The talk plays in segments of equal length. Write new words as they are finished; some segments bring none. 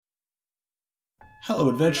Hello,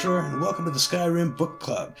 adventurer, and welcome to the Skyrim Book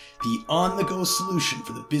Club, the on-the-go solution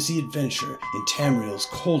for the busy adventure in Tamriel's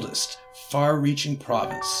coldest, far-reaching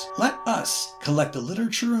province. Let us collect the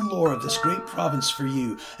literature and lore of this great province for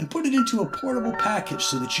you and put it into a portable package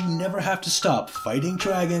so that you never have to stop fighting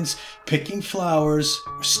dragons, picking flowers,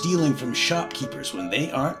 or stealing from shopkeepers when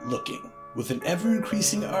they aren't looking. With an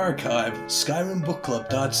ever-increasing archive,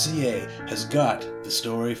 SkyrimBookClub.ca has got the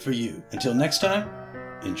story for you. Until next time,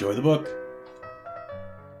 enjoy the book.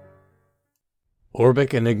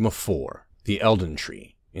 Orbic Enigma 4, The Elden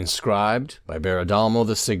Tree, inscribed by Baradalmo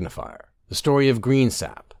the Signifier, the story of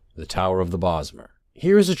Greensap, the Tower of the Bosmer.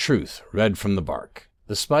 Here is a truth read from the bark.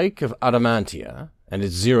 The spike of Adamantia and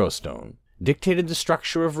its Zero Stone dictated the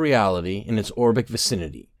structure of reality in its orbic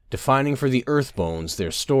vicinity, defining for the Earthbones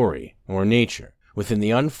their story or nature within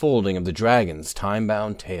the unfolding of the dragon's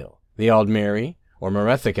time-bound tale. The Aldmeri, or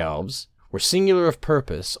Merethic elves, were singular of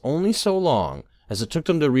purpose only so long as it took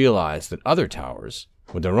them to realize that other towers,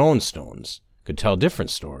 with their own stones, could tell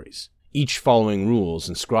different stories, each following rules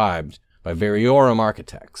inscribed by variorum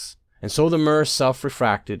architects. And so the Mer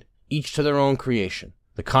self-refracted, each to their own creation,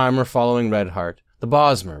 the Chimer following Redheart, the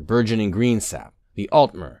Bosmer burgeoning Greensap, the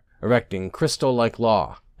Altmer erecting crystal-like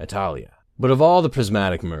Law, Italia. But of all the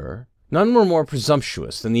prismatic Mer, none were more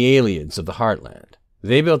presumptuous than the Ayleids of the Heartland.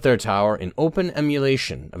 They built their tower in open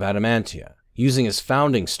emulation of Adamantia, using as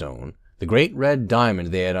founding stone the great red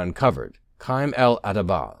diamond they had uncovered, Caim el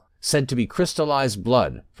Adabal, said to be crystallized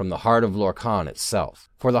blood from the heart of Lorkhan itself.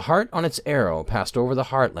 For the heart on its arrow passed over the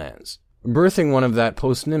heartlands, birthing one of that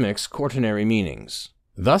post-nimic's quaternary meanings.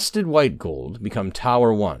 Thus did White Gold become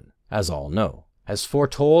Tower 1, as all know. As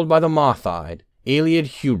foretold by the moth-eyed, Ayleid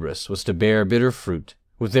hubris was to bear bitter fruit.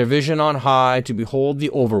 With their vision on high to behold the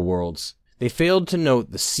overworlds, they failed to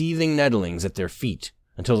note the seething nettlings at their feet,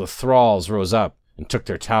 until the thralls rose up and took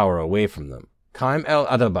their tower away from them. Caim el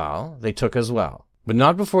Adabal they took as well, but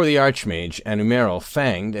not before the Archmage Anumeral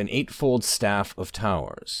fanged an eightfold staff of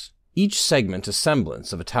towers, each segment a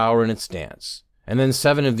semblance of a tower in its dance, and then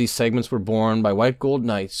 7 of these segments were borne by White Gold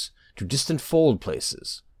knights to distant fold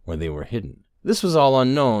places where they were hidden. This was all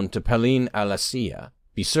unknown to Pelin Alasia,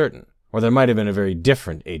 be certain, or there might have been a very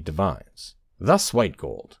different 8 divines. Thus White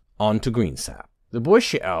Gold, on to Greensap. The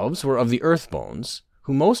Boeshe elves were of the Earthbones,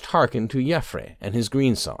 who most hearkened to Yeffre and his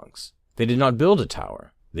green songs. They did not build a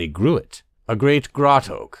tower, they grew it, a great grot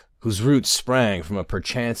oak, whose roots sprang from a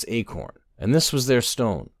perchance acorn, and this was their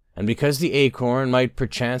stone. And because the acorn might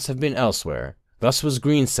perchance have been elsewhere, thus was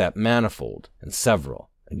Greensap manifold and several,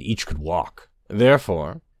 and each could walk.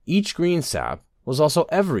 Therefore, each Greensap was also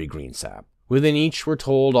every Greensap. Within each were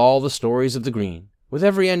told all the stories of the green, with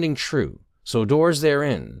every ending true, so doors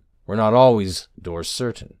therein were not always doors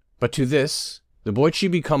certain. But to this the Boeche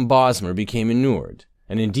become Bosmer became inured,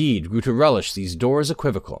 and indeed grew to relish these doors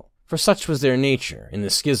equivocal, for such was their nature in the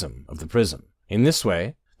schism of the prism. In this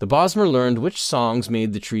way, the Bosmer learned which songs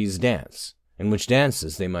made the trees dance, and which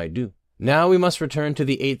dances they might do. Now we must return to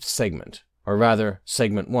the 8th segment, or rather,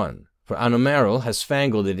 segment 1, for Anumeral has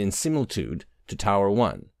fangled it in similitude to Tower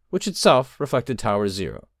 1, which itself reflected Tower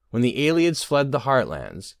 0. When the Ayleids fled the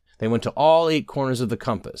Heartlands, they went to all 8 corners of the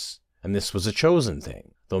compass, and this was a chosen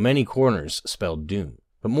thing, though many corners spelled doom.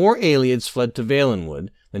 But more Ayleids fled to Valenwood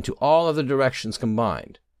than to all other directions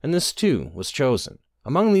combined, and this too was chosen.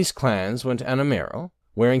 Among these clans went Anumeral,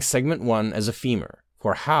 wearing segment 1 as a femur,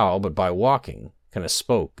 for how but by walking can a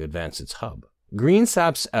spoke advance its hub?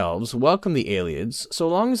 Greensap's elves welcomed the Ayleids so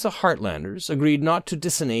long as the Heartlanders agreed not to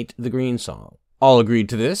dissonate the green song. All agreed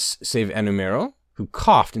to this, save Anumeral, who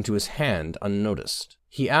coughed into his hand unnoticed.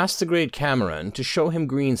 He asked the great Cameron to show him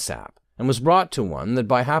Greensap, and was brought to one that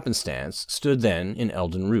by happenstance stood then in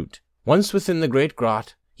Elden Root. Once within the great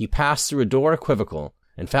grot, he passed through a door equivocal,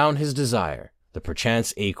 and found his desire, the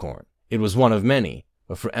perchance acorn. It was one of many,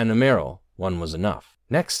 but for Anumeral one was enough.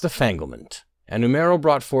 Next the fanglement. Anumeral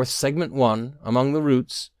brought forth segment 1 among the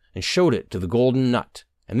roots, and showed it to the golden nut,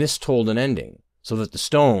 and this told an ending, so that the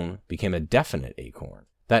stone became a definite acorn.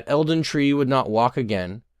 That Elden Tree would not walk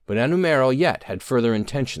again, but Anumeral yet had further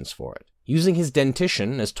intentions for it. Using his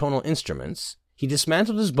dentition as tonal instruments, he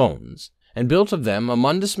dismantled his bones, and built of them a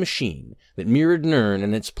mundus machine that mirrored Nirn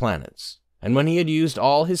and its planets. And when he had used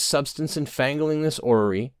all his substance in fangling this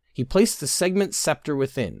orrery, he placed the segment scepter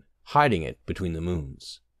within, hiding it between the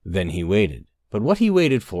moons. Then he waited. But what he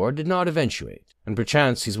waited for did not eventuate, and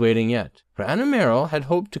perchance he's waiting yet. For Anumeral had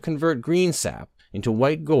hoped to convert Greensap into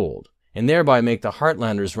White Gold, and thereby make the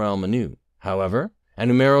Heartlanders' realm anew. However,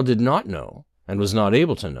 Anumeral did not know, and was not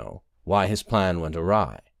able to know, why his plan went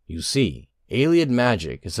awry. You see, Ayleid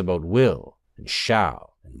magic is about will, and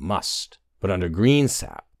shall, and must. But under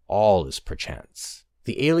Greensap, all is perchance.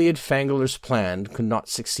 The Ayleid Fanglers' plan could not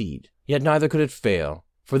succeed, yet neither could it fail,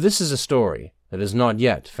 for this is a story that has not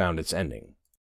yet found its ending.